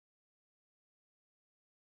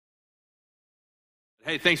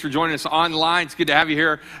Hey, thanks for joining us online. It's good to have you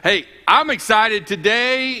here. Hey, I'm excited.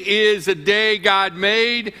 Today is a day God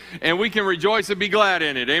made, and we can rejoice and be glad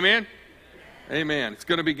in it. Amen? Amen. It's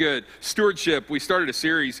going to be good. Stewardship. We started a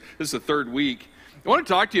series. This is the third week. I want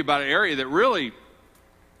to talk to you about an area that really,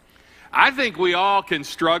 I think we all can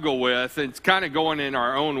struggle with. It's kind of going in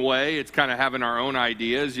our own way. It's kind of having our own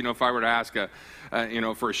ideas. You know, if I were to ask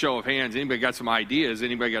for a show of hands, anybody got some ideas?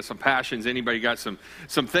 Anybody got some passions? Anybody got some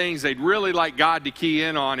things they'd really like God to key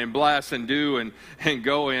in on and bless and do and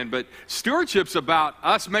go in? But stewardship's about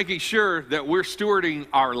us making sure that we're stewarding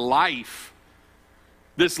our life,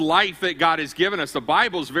 this life that God has given us. The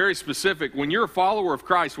Bible's very specific. When you're a follower of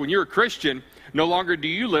Christ, when you're a Christian, no longer do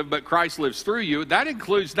you live, but Christ lives through you. That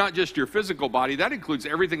includes not just your physical body. That includes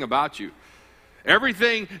everything about you.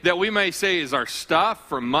 Everything that we may say is our stuff,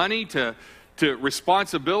 from money to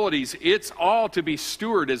responsibilities, it's all to be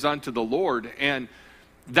stewarded as unto the Lord. And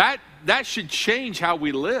that should change how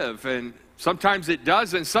we live. And sometimes it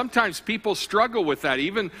does, and sometimes people struggle with that,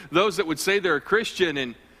 even those that would say they're a Christian.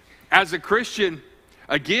 And as a Christian,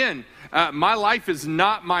 again, my life is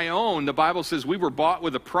not my own. The Bible says we were bought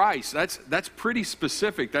with a price. That's pretty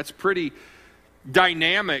specific. That's pretty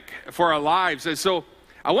dynamic for our lives. And so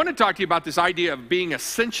I want to talk to you about this idea of being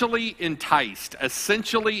essentially enticed.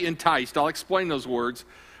 Essentially enticed. I'll explain those words.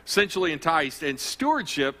 Essentially enticed. And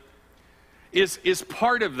stewardship is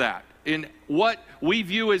part of that, in what we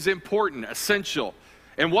view as important, essential,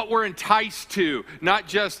 and what we're enticed to, not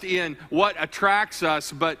just in what attracts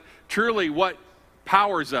us, but truly what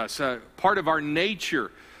powers us, part of our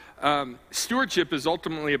nature. Stewardship is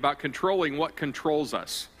ultimately about controlling what controls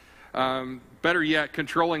us. Better yet,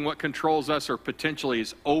 controlling what controls us or potentially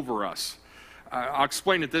is over us. I'll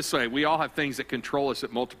explain it this way. We all have things that control us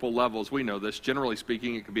at multiple levels. We know this. Generally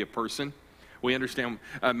speaking, it could be a person. We understand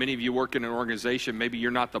many of you work in an organization. Maybe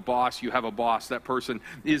you're not the boss. You have a boss. That person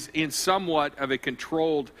is in somewhat of a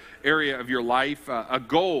controlled area of your life. A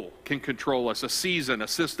goal can control us, a season, a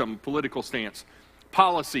system, political stance,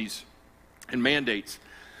 policies, and mandates.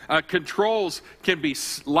 Controls can be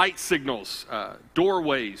light signals,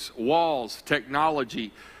 doorways, walls,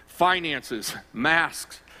 technology, finances,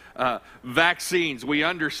 masks, vaccines. We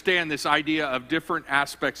understand this idea of different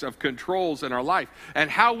aspects of controls in our life. And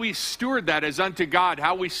how we steward that as unto God,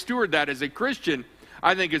 how we steward that as a Christian,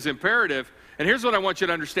 I think is imperative. And here's what I want you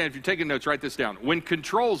to understand. If you're taking notes, write this down. When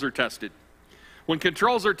controls are tested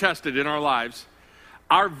in our lives,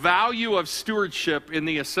 our value of stewardship in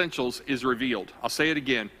the essentials is revealed. I'll say it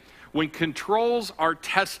again. When controls are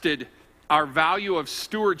tested, our value of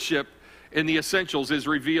stewardship in the essentials is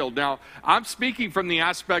revealed. Now, I'm speaking from the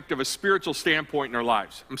aspect of a spiritual standpoint in our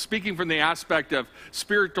lives. I'm speaking from the aspect of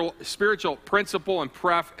spiritual principle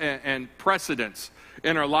and precedence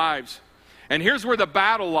in our lives. And here's where the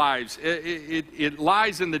battle lies. It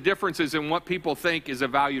lies in the differences in what people think is a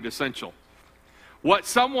valued essential. What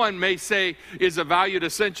someone may say is a valued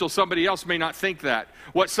essential, somebody else may not think that.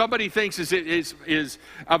 What somebody thinks is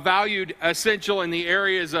a valued essential in the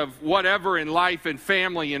areas of whatever in life and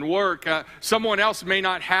family and work, someone else may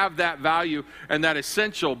not have that value and that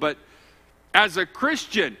essential. But as a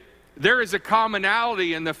Christian, there is a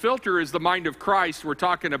commonality, and the filter is the mind of Christ. We're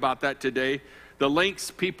talking about that today. The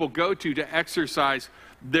lengths people go to exercise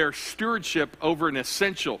their stewardship over an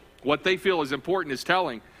essential. What they feel is important is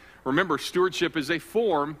telling. Remember, stewardship is a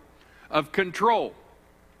form of control.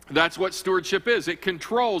 That's what stewardship is. It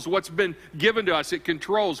controls what's been given to us. It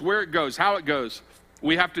controls where it goes, how it goes.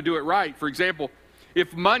 We have to do it right. For example,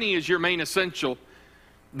 if money is your main essential,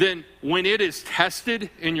 then when it is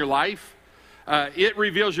tested in your life, it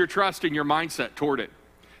reveals your trust and your mindset toward it.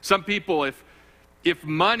 Some people, if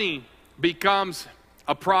money becomes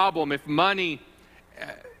a problem, if money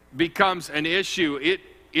becomes an issue,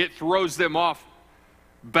 it throws them off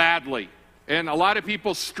badly. And a lot of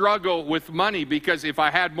people struggle with money because if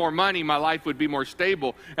I had more money, my life would be more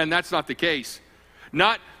stable. And that's not the case.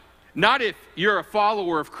 Not if you're a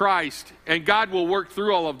follower of Christ, and God will work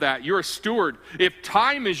through all of that. You're a steward. If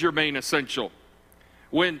time is your main essential,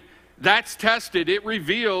 when that's tested, it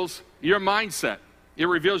reveals your mindset. It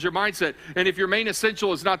reveals your mindset. And if your main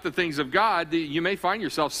essential is not the things of God, you may find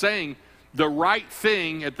yourself saying the right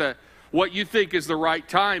thing at what you think is the right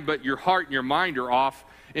time, but your heart and your mind are off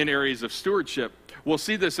in areas of stewardship. We'll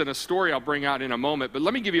see this in a story I'll bring out in a moment, but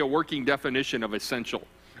let me give you a working definition of essential.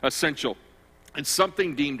 Essential. It's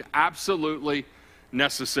something deemed absolutely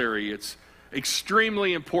necessary. It's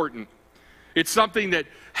extremely important. It's something that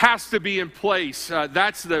has to be in place.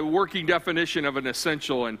 That's the working definition of an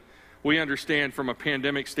essential. And we understand from a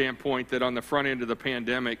pandemic standpoint that on the front end of the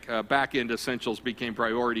pandemic, back end essentials became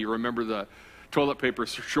priority. Remember the toilet paper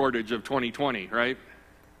shortage of 2020, right?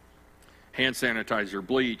 hand sanitizer,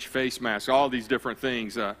 bleach, face mask, all these different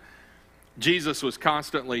things. Jesus was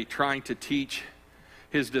constantly trying to teach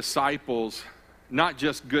his disciples not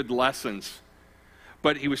just good lessons,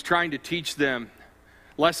 but he was trying to teach them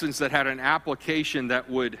lessons that had an application that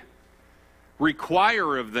would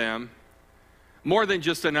require of them more than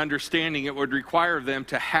just an understanding. It would require of them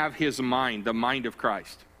to have his mind, the mind of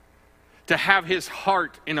Christ, to have his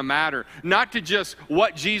heart in a matter, not to just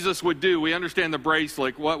what Jesus would do. We understand the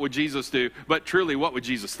bracelet, what would Jesus do, but truly, what would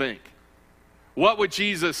Jesus think? What would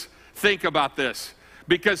Jesus think about this?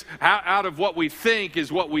 Because out of what we think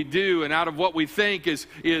is what we do, and out of what we think is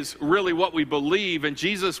really what we believe. And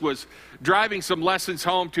Jesus was driving some lessons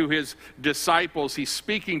home to his disciples. He's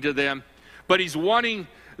speaking to them, but he's wanting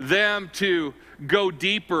them to go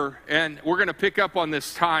deeper. And we're going to pick up on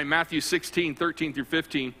this time, Matthew 16, 13 through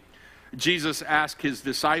 15. Jesus asked his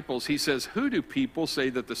disciples, he says, "Who do people say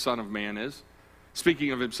that the Son of Man is?"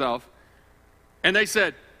 Speaking of himself. And they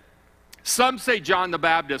said, "Some say John the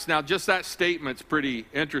Baptist." Now, just that statement's pretty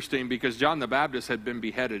interesting because John the Baptist had been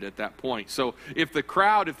beheaded at that point. So if the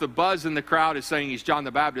buzz in the crowd is saying he's John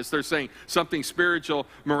the Baptist, they're saying something spiritual,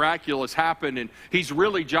 miraculous happened, and he's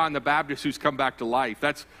really John the Baptist who's come back to life.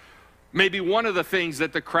 That's maybe one of the things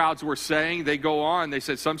that the crowds were saying. They go on, they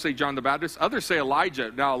said, some say John the Baptist, others say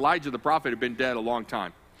Elijah. Now, Elijah the prophet had been dead a long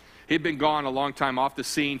time. He'd been gone a long time off the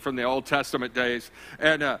scene from the Old Testament days,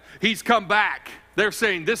 and he's come back. They're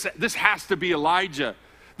saying this has to be Elijah.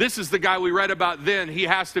 This is the guy we read about then. He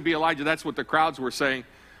has to be Elijah. That's what the crowds were saying.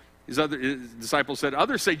 His disciples said,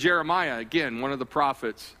 others say Jeremiah, again, one of the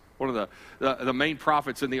prophets, one of the main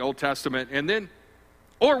prophets in the Old Testament, and then,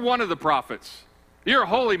 or one of the prophets. You're a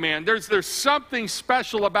holy man. There's something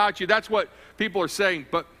special about you. That's what people are saying.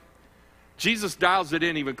 But Jesus dials it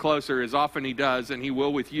in even closer, as often he does, and he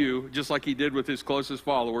will with you, just like he did with his closest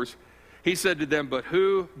followers. He said to them, "But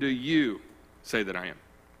who do you say that I am?"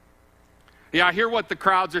 Yeah, I hear what the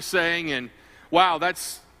crowds are saying, and wow,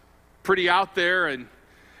 that's pretty out there, and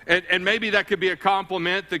maybe that could be a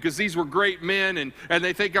compliment because these were great men, and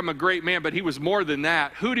they think I'm a great man, but he was more than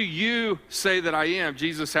that. Who do you say that I am?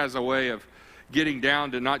 Jesus has a way of getting down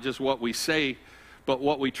to not just what we say, but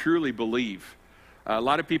what we truly believe. A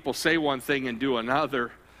lot of people say one thing and do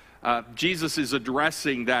another. Jesus is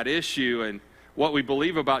addressing that issue, and what we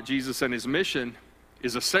believe about Jesus and his mission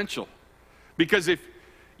is essential. Because if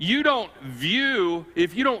you don't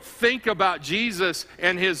think about Jesus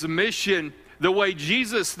and his mission the way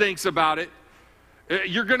Jesus thinks about it,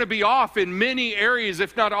 you're going to be off in many areas,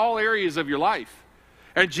 if not all areas of your life.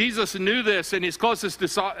 And Jesus knew this, and his closest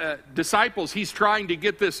disciples, he's trying to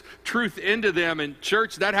get this truth into them. And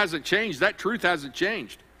church, that hasn't changed. That truth hasn't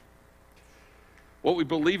changed. What we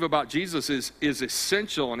believe about Jesus is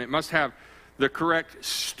essential, and it must have the correct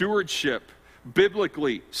stewardship,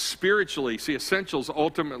 biblically, spiritually. See, essentials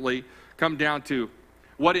ultimately come down to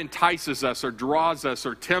what entices us or draws us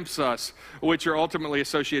or tempts us, which are ultimately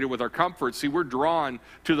associated with our comfort. See, we're drawn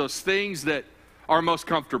to those things that are most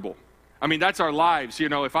comfortable. I mean, that's our lives. You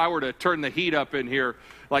know, if I were to turn the heat up in here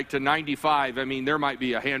like to 95, I mean, there might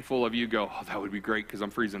be a handful of you go, "Oh, that would be great because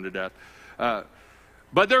I'm freezing to death."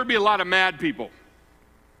 But there would be a lot of mad people.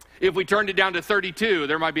 If we turned it down to 32,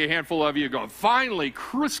 there might be a handful of you going, "Finally,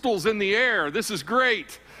 crystals in the air. This is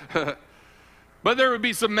great." But there would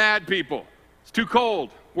be some mad people. It's too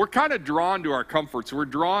cold. We're kind of drawn to our comforts. We're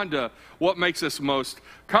drawn to what makes us most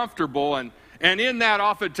comfortable, and in that,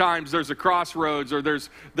 oftentimes, there's a crossroads or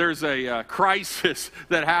there's a crisis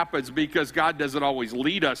that happens because God doesn't always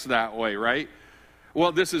lead us that way, right?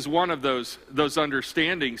 Well, this is one of those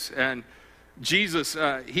understandings. And Jesus,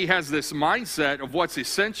 he has this mindset of what's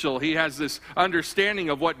essential. He has this understanding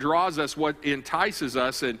of what draws us, what entices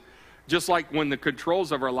us. And just like when the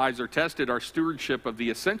controls of our lives are tested, our stewardship of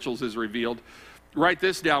the essentials is revealed. Write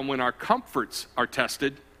this down. When our comforts are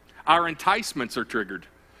tested, our enticements are triggered.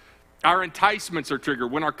 Our enticements are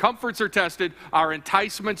triggered. When our comforts are tested, our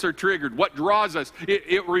enticements are triggered. What draws us?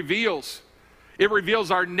 It reveals. It reveals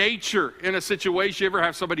our nature in a situation. You ever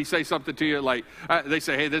have somebody say something to you like, they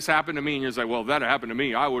say, "Hey, this happened to me," and you're like, "Well, if that happened to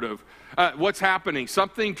me, I would have." What's happening?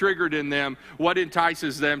 Something triggered in them. What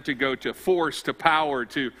entices them to go to force, to power,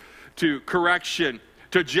 to correction,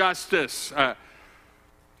 to justice?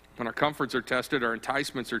 When our comforts are tested, our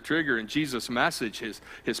enticements are triggered, and Jesus' message,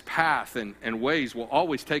 his path and ways will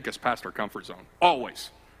always take us past our comfort zone.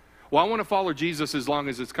 Always. Well, I want to follow Jesus as long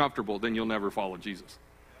as it's comfortable. Then you'll never follow Jesus.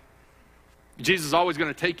 Jesus is always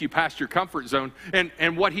going to take you past your comfort zone.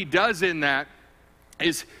 And what he does in that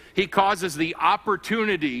is he causes the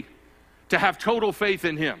opportunity to have total faith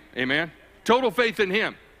in him. Amen? Total faith in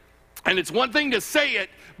him. And it's one thing to say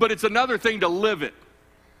it, but it's another thing to live it.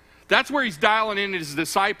 That's where he's dialing in his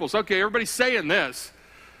disciples. Okay, everybody's saying this.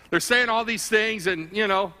 They're saying all these things, and,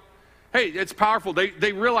 hey, it's powerful.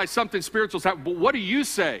 They realize something spiritual's happening. But what do you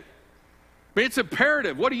say? I mean, it's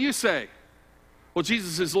imperative. What do you say? Well,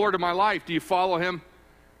 Jesus is Lord of my life. Do you follow him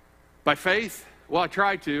by faith? Well, I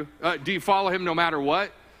try to. Do you follow him no matter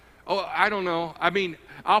what? Oh, I don't know. I mean,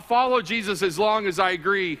 I'll follow Jesus as long as I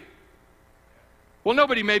agree. Well,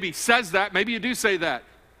 nobody maybe says that. Maybe you do say that.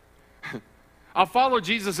 I'll follow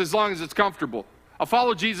Jesus as long as it's comfortable. I'll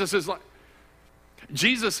follow Jesus as long.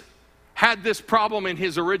 Jesus had this problem in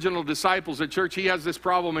his original disciples at church. He has this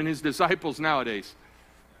problem in his disciples nowadays.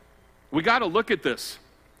 We got to look at this.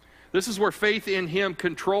 This is where faith in him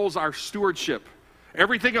controls our stewardship.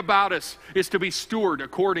 Everything about us is to be steward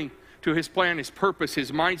according to his plan, his purpose,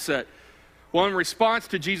 his mindset. Well, in response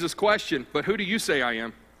to Jesus' question, but who do you say I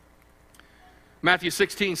am? Matthew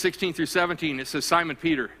 16 through 17, it says Simon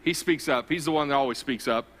Peter, he speaks up. He's the one that always speaks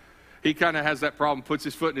up. He kind of has that problem, puts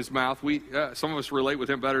his foot in his mouth. Some of us relate with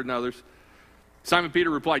him better than others. Simon Peter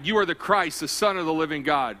replied, "You are the Christ, the Son of the living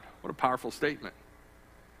God." What a powerful statement.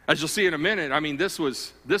 As you'll see in a minute, I mean, this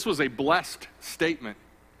was a blessed statement.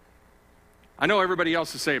 I know everybody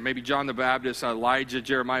else is saying, maybe John the Baptist, Elijah,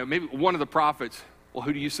 Jeremiah, maybe one of the prophets. Well,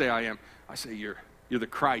 who do you say I am? I say you're the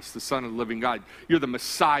Christ, the Son of the living God. You're the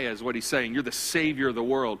Messiah is what he's saying. You're the Savior of the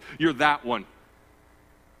world. You're that one.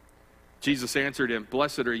 Jesus answered him,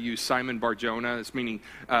 "Blessed are you, Simon Bar-Jonah." It's meaning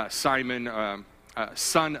Simon,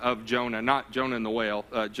 son of Jonah, not Jonah and the whale.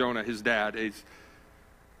 Jonah, his dad. It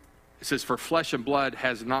says, "For flesh and blood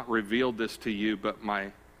has not revealed this to you, but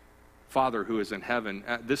my Father who is in heaven."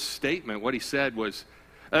 This statement, what he said was,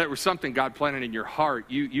 it was something God planted in your heart.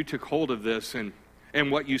 You took hold of this,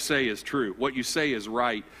 and what you say is true. What you say is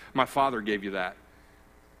right. My Father gave you that.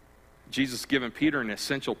 Jesus given Peter an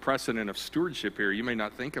essential precedent of stewardship here. You may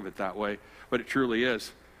not think of it that way, but it truly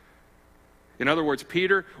is. In other words,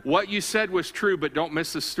 Peter, what you said was true, but don't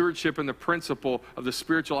miss the stewardship and the principle of the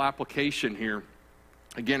spiritual application here.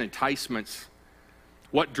 Again, enticements.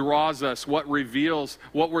 What draws us, what reveals,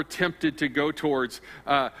 what we're tempted to go towards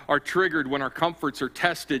are triggered when our comforts are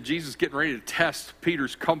tested. Jesus is getting ready to test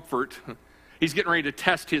Peter's comfort. He's getting ready to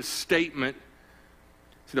test his statement.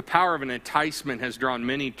 See, the power of an enticement has drawn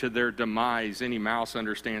many to their demise. Any mouse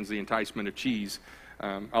understands the enticement of cheese.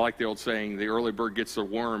 I like the old saying, the early bird gets the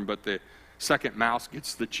worm, but the second mouse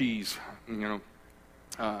gets the cheese.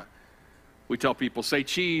 We tell people, say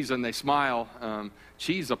cheese, and they smile.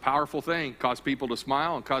 Cheese is a powerful thing. Cause people to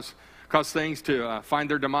smile and cause things to find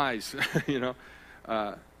their demise.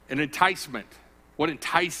 An enticement. What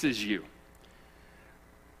entices you?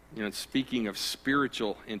 Speaking of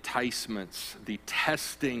spiritual enticements, the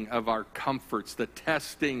testing of our comforts, the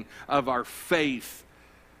testing of our faith.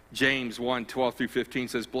 James 1:12 through 15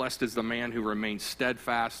 says, "Blessed is the man who remains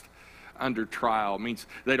steadfast under trial." It means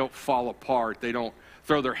they don't fall apart. They don't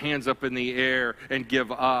throw their hands up in the air and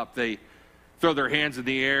give up. They throw their hands in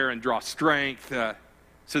the air and draw strength. It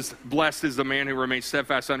says, "Blessed is the man who remains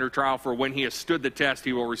steadfast under trial, for when he has stood the test,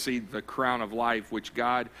 he will receive the crown of life, which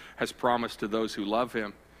God has promised to those who love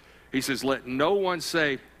him." He says, "Let no one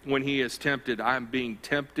say when he is tempted, I am being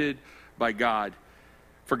tempted by God.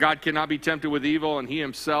 For God cannot be tempted with evil, and he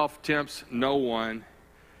himself tempts no one."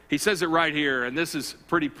 He says it right here, and this is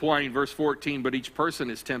pretty plain, verse 14, "But each person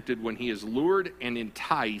is tempted when he is lured and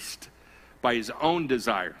enticed by his own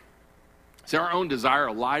desire." See, our own desire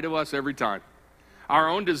will lie to us every time. Our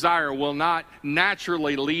own desire will not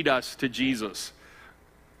naturally lead us to Jesus.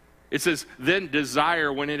 It says, "Then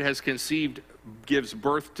desire, when it has conceived, gives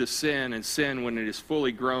birth to sin, and sin, when it is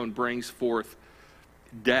fully grown, brings forth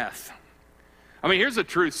death." I mean, here's the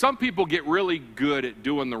truth. Some people get really good at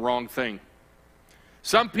doing the wrong thing.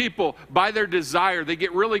 Some people, by their desire, they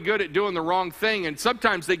get really good at doing the wrong thing, and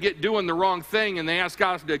sometimes they get doing the wrong thing, and they ask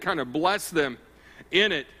God to kind of bless them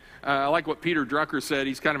in it. I like what Peter Drucker said.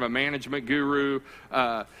 He's kind of a management guru.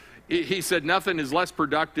 He said, "Nothing is less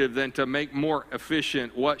productive than to make more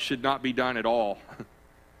efficient what should not be done at all."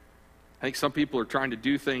 I think some people are trying to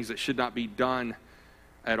do things that should not be done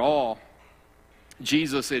at all.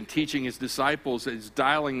 Jesus, in teaching his disciples, is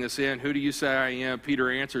dialing this in. Who do you say I am?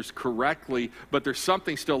 Peter answers correctly, but there's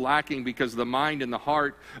something still lacking because the mind and the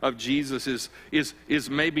heart of Jesus is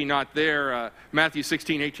maybe not there. Matthew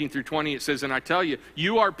 16:18 through 20, it says, "And I tell you,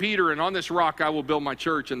 you are Peter, and on this rock I will build my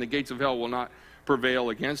church, and the gates of hell will not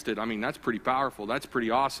prevail against it." I mean, that's pretty powerful. That's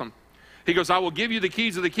pretty awesome. He goes, "I will give you the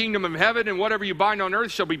keys of the kingdom of heaven, and whatever you bind on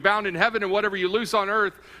earth shall be bound in heaven, and whatever you loose on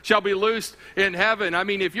earth shall be loosed in heaven." I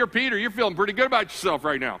mean, if you're Peter, you're feeling pretty good about yourself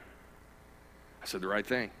right now. I said the right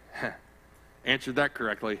thing. Answered that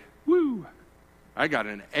correctly. Woo! I got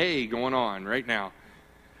an A going on right now.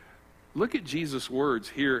 Look at Jesus' words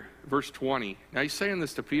here, verse 20. Now he's saying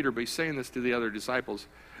this to Peter, but he's saying this to the other disciples.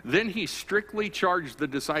 Then he strictly charged the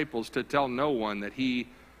disciples to tell no one that he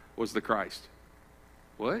was the Christ.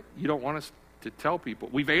 What? You don't want us to tell people?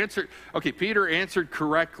 We've answered, okay, Peter answered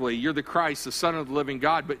correctly. You're the Christ, the Son of the living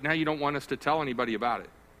God, but now you don't want us to tell anybody about it.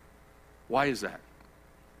 Why is that?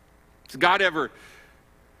 Has God ever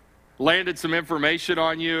landed some information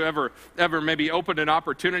on you, ever maybe opened an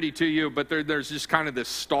opportunity to you, but there's just kind of this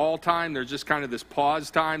stall time, there's just kind of this pause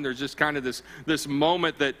time, there's just kind of this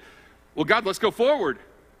moment that, well, God, let's go forward.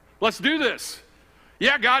 Let's do this.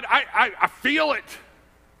 Yeah, God, I feel it.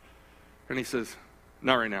 And he says,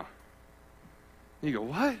 not right now. You go,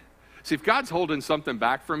 what? See, if God's holding something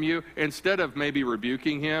back from you, instead of maybe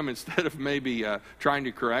rebuking him, instead of maybe trying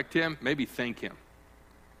to correct him, maybe thank him.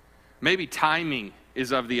 Maybe timing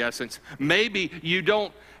is of the essence. Maybe you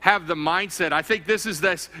don't have the mindset. I think this is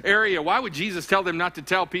this area. Why would Jesus tell them not to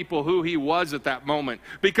tell people who he was at that moment?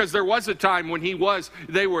 Because there was a time when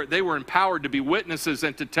they were empowered to be witnesses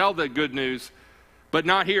and to tell the good news, but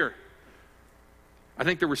not here. I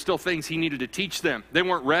think there were still things he needed to teach them. They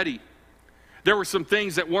weren't ready. There were some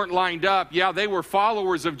things that weren't lined up. Yeah, they were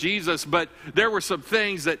followers of Jesus, but there were some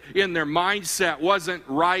things that in their mindset wasn't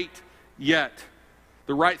right yet.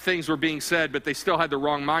 The right things were being said, but they still had the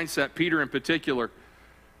wrong mindset. Peter in particular,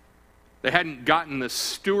 they hadn't gotten the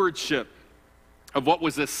stewardship of what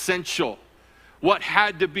was essential, what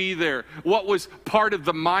had to be there, what was part of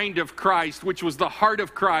the mind of Christ, which was the heart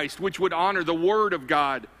of Christ, which would honor the Word of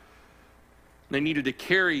God. They needed to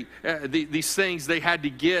carry these things they had to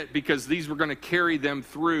get because these were going to carry them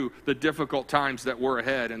through the difficult times that were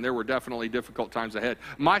ahead, and there were definitely difficult times ahead.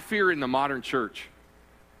 My fear in the modern church,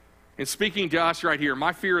 and speaking to us right here,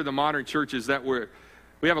 my fear of the modern church is that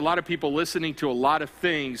we have a lot of people listening to a lot of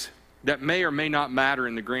things that may or may not matter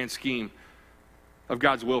in the grand scheme of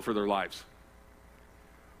God's will for their lives.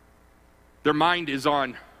 Their mind is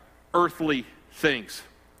on earthly things.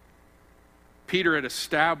 Peter had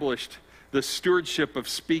established the stewardship of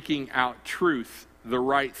speaking out truth, the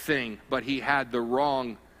right thing, but he had the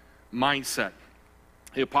wrong mindset.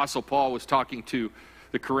 The Apostle Paul was talking to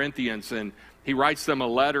the Corinthians, and he writes them a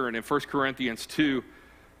letter, and in 1 Corinthians 2,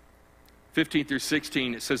 15 through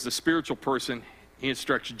 16, it says, the spiritual person, he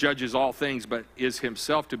instructs, judges all things, but is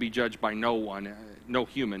himself to be judged by no one, no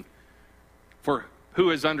human. For who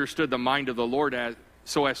has understood the mind of the Lord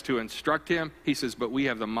so as to instruct him? He says, but we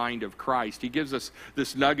have the mind of Christ. He gives us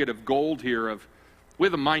this nugget of gold here of, we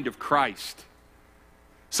have the mind of Christ.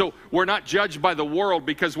 So we're not judged by the world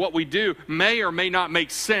because what we do may or may not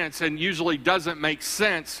make sense and usually doesn't make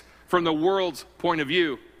sense from the world's point of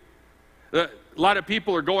view. A lot of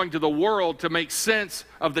people are going to the world to make sense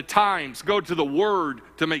of the times. Go to the Word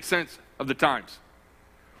to make sense of the times.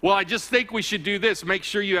 Well, I just think we should do this. Make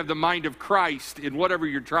sure you have the mind of Christ in whatever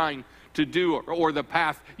you're trying to do or the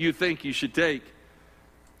path you think you should take.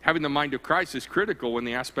 Having the mind of Christ is critical in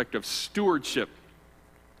the aspect of stewardship,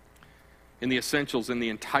 in the essentials and the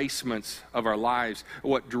enticements of our lives,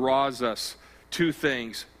 what draws us to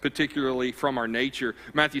things, particularly from our nature.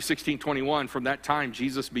 Matthew 16:21, from that time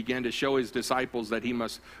Jesus began to show his disciples that he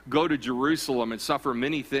must go to Jerusalem and suffer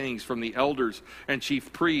many things from the elders and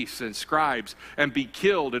chief priests and scribes and be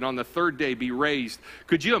killed and on the third day be raised.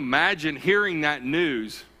 Could you imagine hearing that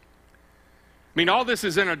news? I mean, all this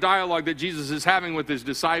is in a dialogue that Jesus is having with his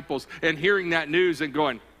disciples and hearing that news and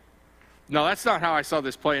going, no, that's not how I saw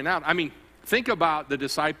this playing out. I mean, think about the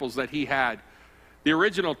disciples that he had. The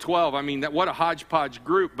original 12, I mean, what a hodgepodge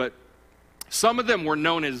group, but some of them were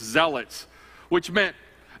known as zealots, which meant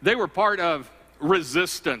they were part of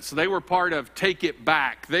resistance. They were part of take it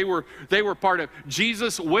back. They were part of,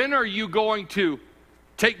 Jesus, when are you going to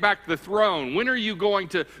take back the throne? When are you going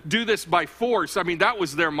to do this by force? I mean, that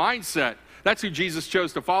was their mindset. That's who Jesus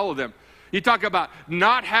chose to follow them. You talk about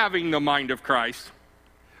not having the mind of Christ,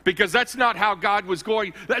 because that's not how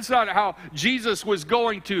that's not how Jesus was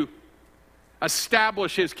going to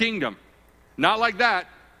establish his kingdom. Not like that,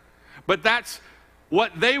 but that's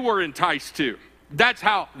what they were enticed to. That's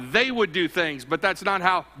how they would do things, but that's not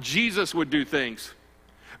how Jesus would do things.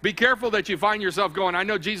 Be careful that you find yourself going, I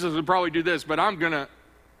know Jesus would probably do this, but I'm gonna.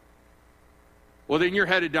 Well, then you're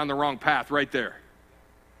headed down the wrong path right there.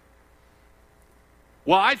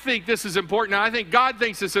 Well, I think this is important. I think God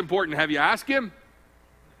thinks it's important. Have you asked him?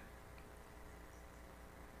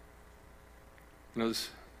 You know, this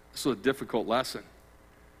is a difficult lesson.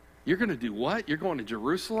 You're going to do what? You're going to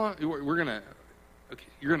Jerusalem? You're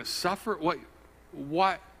going to suffer?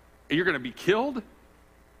 What? You're going to be killed?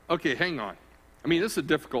 Okay, hang on. I mean, this is a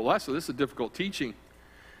difficult lesson. This is a difficult teaching.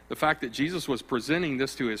 The fact that Jesus was presenting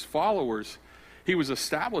this to his followers, He was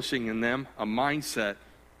establishing in them a mindset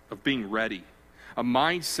of being ready, a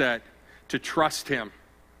mindset to trust him.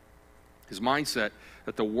 His mindset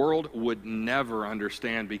that the world would never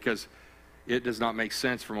understand because it does not make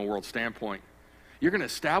sense from a world standpoint. You're going to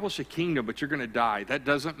establish a kingdom, but you're going to die. That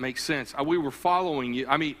doesn't make sense. We were following you.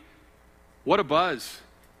 I mean, what a buzz.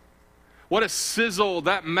 What a sizzle,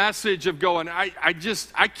 that message of going, I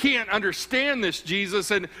can't understand this, Jesus.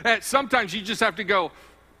 And sometimes you just have to go,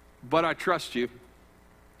 but I trust you.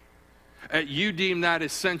 You deem that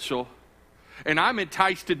essential. And I'm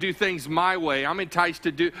enticed to do things my way. I'm enticed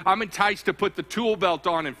to put the tool belt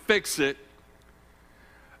on and fix it.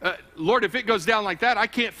 Lord, if it goes down like that, I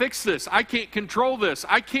can't fix this. I can't control this.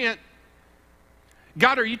 I can't.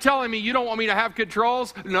 God, are you telling me you don't want me to have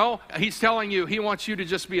controls? No, he's telling you he wants you to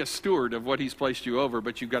just be a steward of what he's placed you over,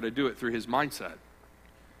 but you've got to do it through his mindset.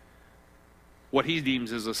 What he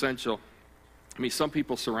deems is essential. I mean, some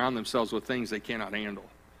people surround themselves with things they cannot handle.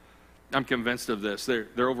 I'm convinced of this. They're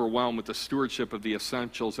overwhelmed with the stewardship of the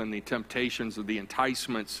essentials and the temptations of the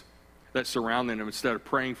enticements that surround them. Instead of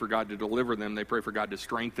praying for God to deliver them, they pray for God to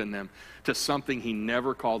strengthen them to something he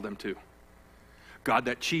never called them to. God,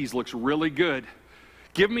 that cheese looks really good.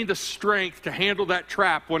 Give me the strength to handle that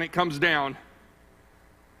trap when it comes down.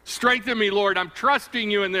 Strengthen me, Lord. I'm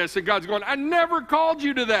trusting you in this. And God's going, I never called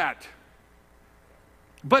you to that.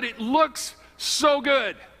 But it looks so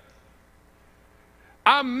good.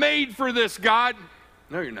 I'm made for this, God.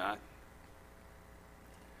 No, you're not.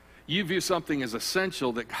 You view something as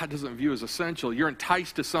essential that God doesn't view as essential. You're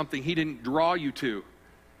enticed to something he didn't draw you to.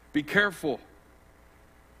 Be careful.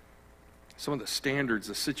 Some of the standards,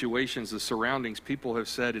 the situations, the surroundings people have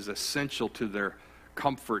said is essential to their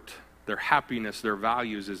comfort, their happiness, their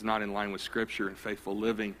values is not in line with Scripture and faithful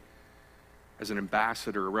living as an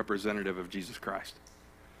ambassador or representative of Jesus Christ.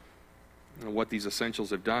 And what these essentials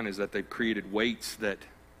have done is that they've created weights that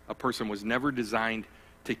a person was never designed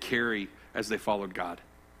to carry as they followed God.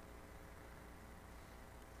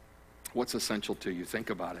 What's essential to you? Think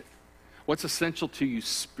about it. What's essential to you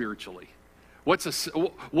spiritually?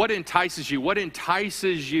 What entices you? What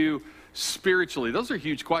entices you spiritually? Those are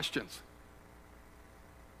huge questions.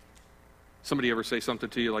 Somebody ever say something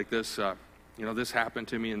to you like this? This happened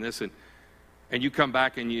to me and this, and you come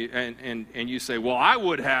back and you say, well, I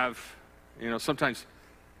would have. Sometimes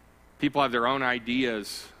people have their own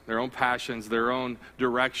ideas, their own passions, their own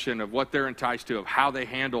direction of what they're enticed to, of how they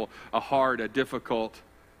handle a hard, a difficult,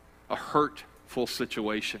 a hurtful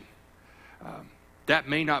situation. That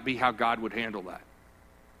may not be how God would handle that.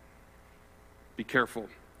 Be careful.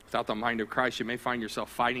 Without the mind of Christ, you may find yourself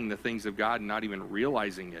fighting the things of God and not even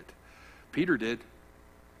realizing it. Peter did.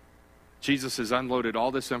 Jesus has unloaded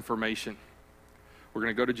all this information. We're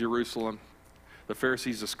going to go to Jerusalem. The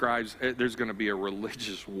Pharisees, the scribes, there's going to be a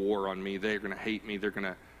religious war on me. They're going to hate me. They're going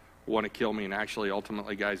to want to kill me. And actually,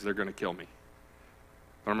 ultimately, guys, they're going to kill me.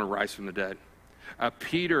 But I'm going to rise from the dead.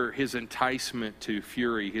 Peter, his enticement to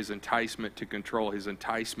fury, his enticement to control, his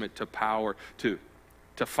enticement to power, to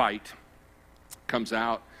fight, comes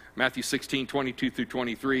out. Matthew 16, 22 through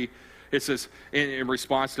 23, it says, in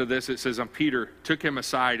response to this, it says, and Peter took him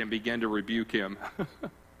aside and began to rebuke him.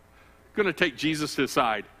 Going to take Jesus to the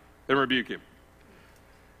side and rebuke him.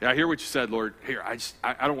 Yeah, I hear what you said, Lord. Here,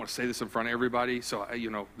 I don't want to say this in front of everybody, so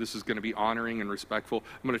this is going to be honoring and respectful.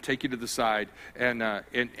 I'm going to take you to the side and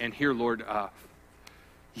here, Lord.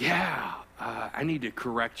 I need to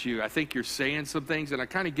correct you. I think you're saying some things, and I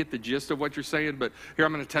kind of get the gist of what you're saying, but here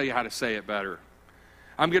I'm going to tell you how to say it better.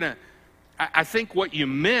 I think what you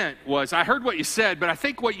meant was, I heard what you said, but I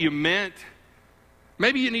think what you meant,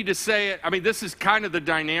 maybe you need to say it. I mean, this is kind of the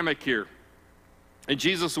dynamic here. And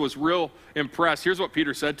Jesus was real impressed. Here's what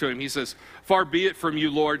Peter said to him. He says, far be it from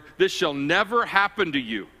you, Lord, this shall never happen to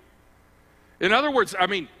you. In other words,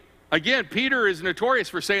 again, Peter is notorious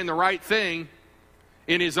for saying the right thing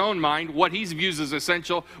in his own mind, what he views as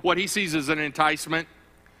essential, what he sees as an enticement.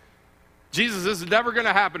 Jesus, this is never going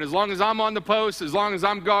to happen. As long as I'm on the post, as long as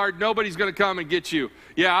I'm guard, nobody's going to come and get you.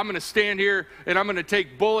 Yeah, I'm going to stand here and I'm going to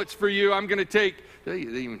take bullets for you. I'm going to take, they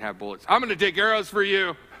even have bullets. I'm going to take arrows for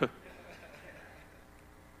you.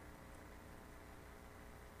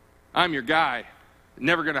 I'm your guy.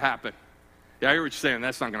 Never going to happen. Yeah, I hear what you're saying.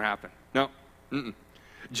 That's not going to happen. No.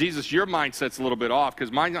 Jesus, your mindset's a little bit off because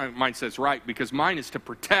my mindset's right, because mine is to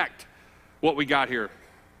protect what we got here.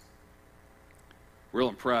 Real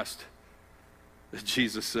impressed that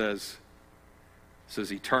Jesus says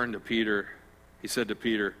he turned to Peter. He said to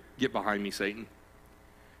Peter, get behind me, Satan.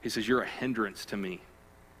 He says, you're a hindrance to me.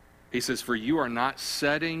 He says, for you are not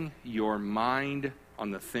setting your mind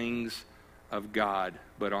on the things of God,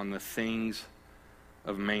 but on the things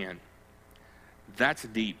of man. That's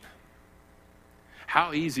deep.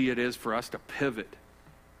 How easy it is for us to pivot.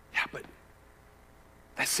 Yeah, but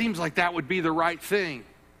that seems like that would be the right thing.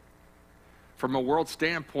 From a world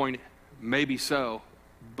standpoint, maybe so,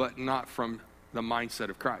 but not from the mindset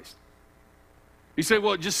of Christ. You say,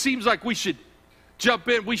 well, it just seems like we should jump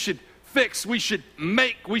in, we should fix, we should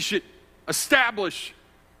make, we should establish.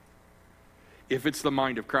 If it's the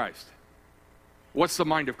mind of Christ. What's the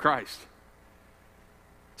mind of Christ?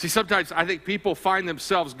 See, sometimes I think people find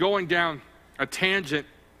themselves going down a tangent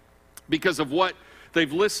because of what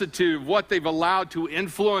they've listened to, what they've allowed to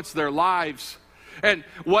influence their lives, and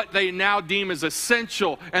what they now deem as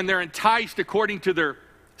essential, and they're enticed according to their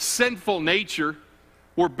sinful nature.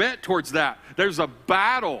 We're bent towards that. There's a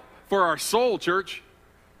battle for our soul, church.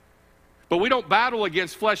 But we don't battle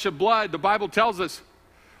against flesh and blood, the Bible tells us,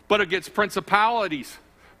 but against principalities,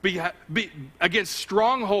 against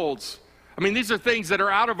strongholds. I mean, these are things that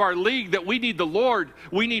are out of our league that we need the Lord.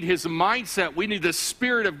 We need His mindset. We need the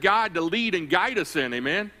Spirit of God to lead and guide us in.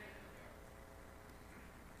 Amen?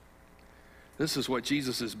 This is what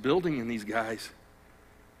Jesus is building in these guys.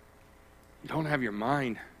 You don't have your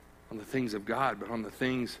mind on the things of God, but on the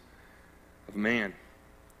things of man.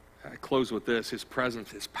 I close with this. His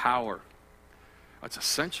presence, His power. It's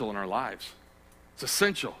essential in our lives. It's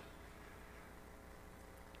essential.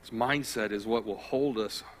 His mindset is what will hold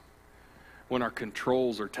us when our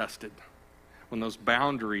controls are tested, when those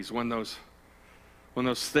boundaries, when those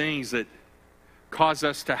things that cause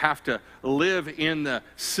us to have to live in the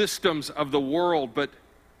systems of the world, but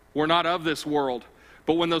we're not of this world.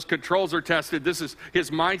 But when those controls are tested, this is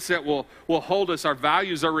His mindset will hold us. Our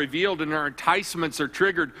values are revealed and our enticements are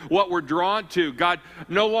triggered. What we're drawn to, God,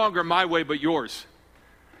 no longer my way but yours.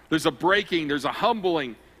 There's a breaking, there's a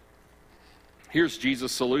humbling. Here's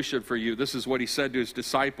Jesus' solution for you. This is what He said to His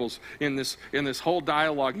disciples in this whole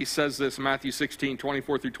dialogue. He says this, Matthew 16,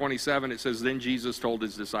 24 through 27. It says, then Jesus told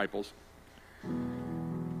His disciples,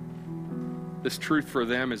 this truth for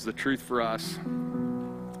them is the truth for us.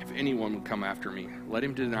 If anyone would come after me, let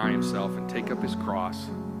him deny himself and take up his cross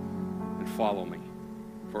and follow me.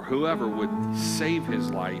 For whoever would save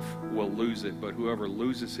his life will lose it, but whoever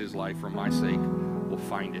loses his life for my sake will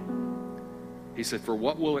find it. He said, for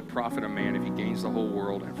what will it profit a man if he gains the whole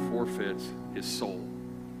world and forfeits his soul?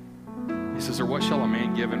 He says, or what shall a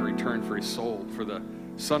man give in return for his soul? For the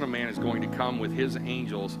Son of Man is going to come with His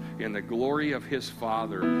angels in the glory of His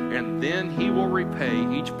Father, and then He will repay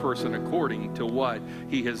each person according to what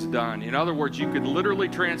he has done. In other words, you could literally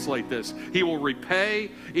translate this. He will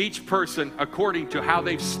repay each person according to how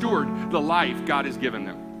they've stewarded the life God has given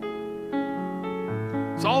them.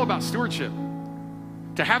 It's all about stewardship.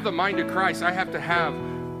 To have the mind of Christ, I have to have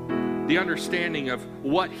the understanding of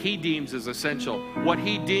what He deems as essential, what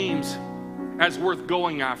He deems as worth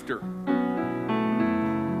going after.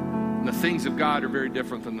 And the things of God are very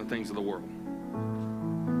different than the things of the world.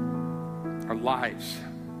 Our lives,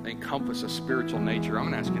 they encompass a spiritual nature. I'm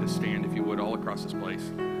going to ask you to stand, if you would, all across this place.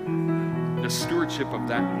 The stewardship of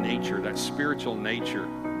that nature, that spiritual nature,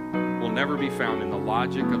 will never be found in the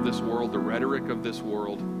logic of this world, the rhetoric of this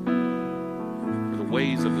world, or the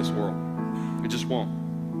ways of this world. It just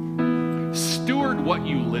won't. Steward what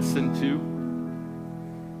you listen to.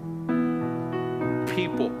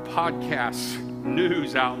 People, podcasts,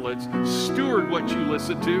 news outlets. Steward what you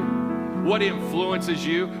listen to, what influences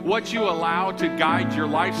you, what you allow to guide your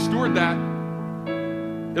life. Steward that.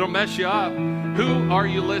 It'll mess you up. Who are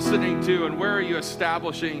you listening to, and where are you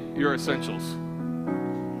establishing your essentials?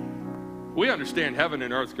 We understand heaven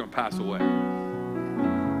and earth is going to pass away.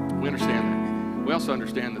 We understand that. We also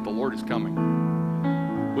understand that the Lord is coming.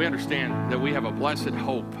 We understand that we have a blessed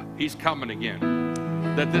hope. He's coming again.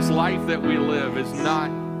 That this life that we live is not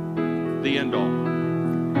the end all.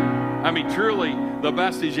 I mean, truly, the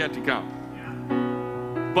best is yet to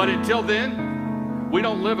come. But until then, we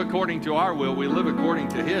don't live according to our will. We live according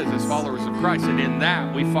to His as followers of Christ. And in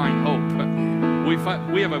that, we find hope.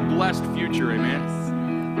 We have a blessed future,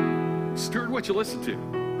 amen? Steward what you listen to.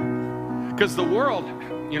 Because the world,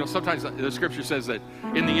 sometimes the Scripture says that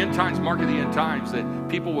in the end times, mark of the end times, that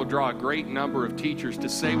people will draw a great number of teachers to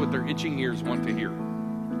say what their itching ears want to hear.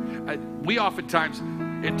 We oftentimes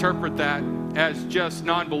interpret that as just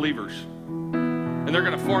non-believers. And they're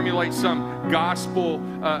going to formulate some gospel,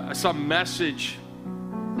 some message.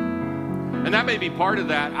 And that may be part of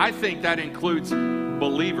that. I think that includes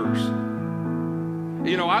believers.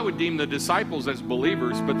 I would deem the disciples as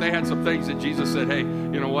believers, but they had some things that Jesus said, hey,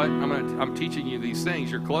 you know what? I'm teaching you these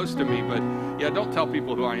things. You're close to me, but yeah, don't tell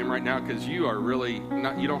people who I am right now, because you are really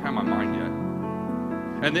not, you don't have my mind yet.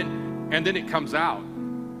 And then it comes out.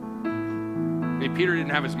 mean, Peter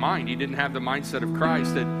didn't have his mind. He didn't have the mindset of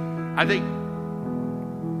Christ. And I think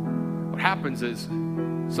what happens is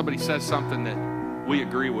somebody says something that we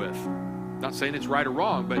agree with. Not saying it's right or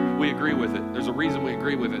wrong, but we agree with it. There's a reason we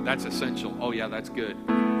agree with it. That's essential. Oh, yeah, that's good.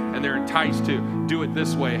 And they're enticed to do it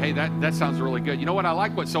this way. Hey, that sounds really good. You know what? I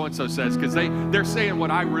like what so-and-so says because they're saying what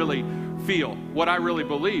I really feel, what I really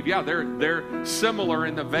believe. Yeah, they're similar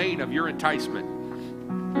in the vein of your enticement.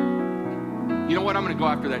 You know what? I'm going to go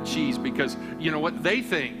after that cheese because you know what? They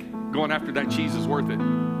think going after that cheese is worth it.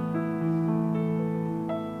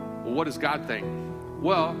 Well, what does God think?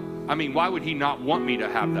 Well, I mean, why would he not want me to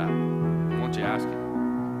have that? Why don't you ask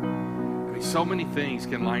him? I mean, so many things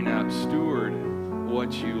can line up. Steward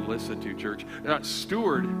what you listen to, church.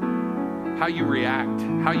 Steward how you react,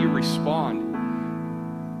 how you respond.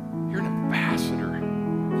 You're an ambassador,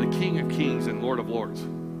 the King of Kings and Lord of Lords.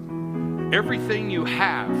 Everything you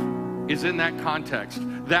have is in that context,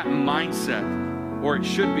 that mindset, or it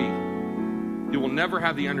should be. You will never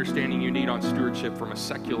have the understanding you need on stewardship from a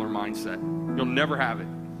secular mindset. You'll never have it.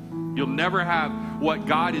 You'll never have what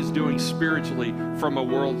God is doing spiritually from a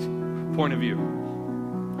world's point of view.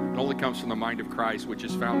 It only comes from the mind of Christ, which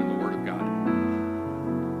is found in the Word of God.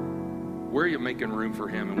 Where are you making room for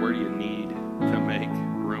Him, and where do you need to make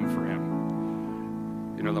room for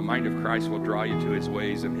Him? You know, the mind of Christ will draw you to His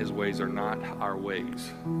ways, and His ways are not our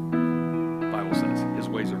ways. The Bible says His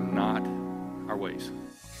ways are not our ways.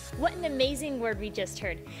 What an amazing word we just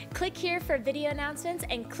heard. Click here for video announcements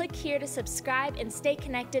and click here to subscribe and stay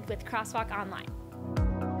connected with Crosswalk Online.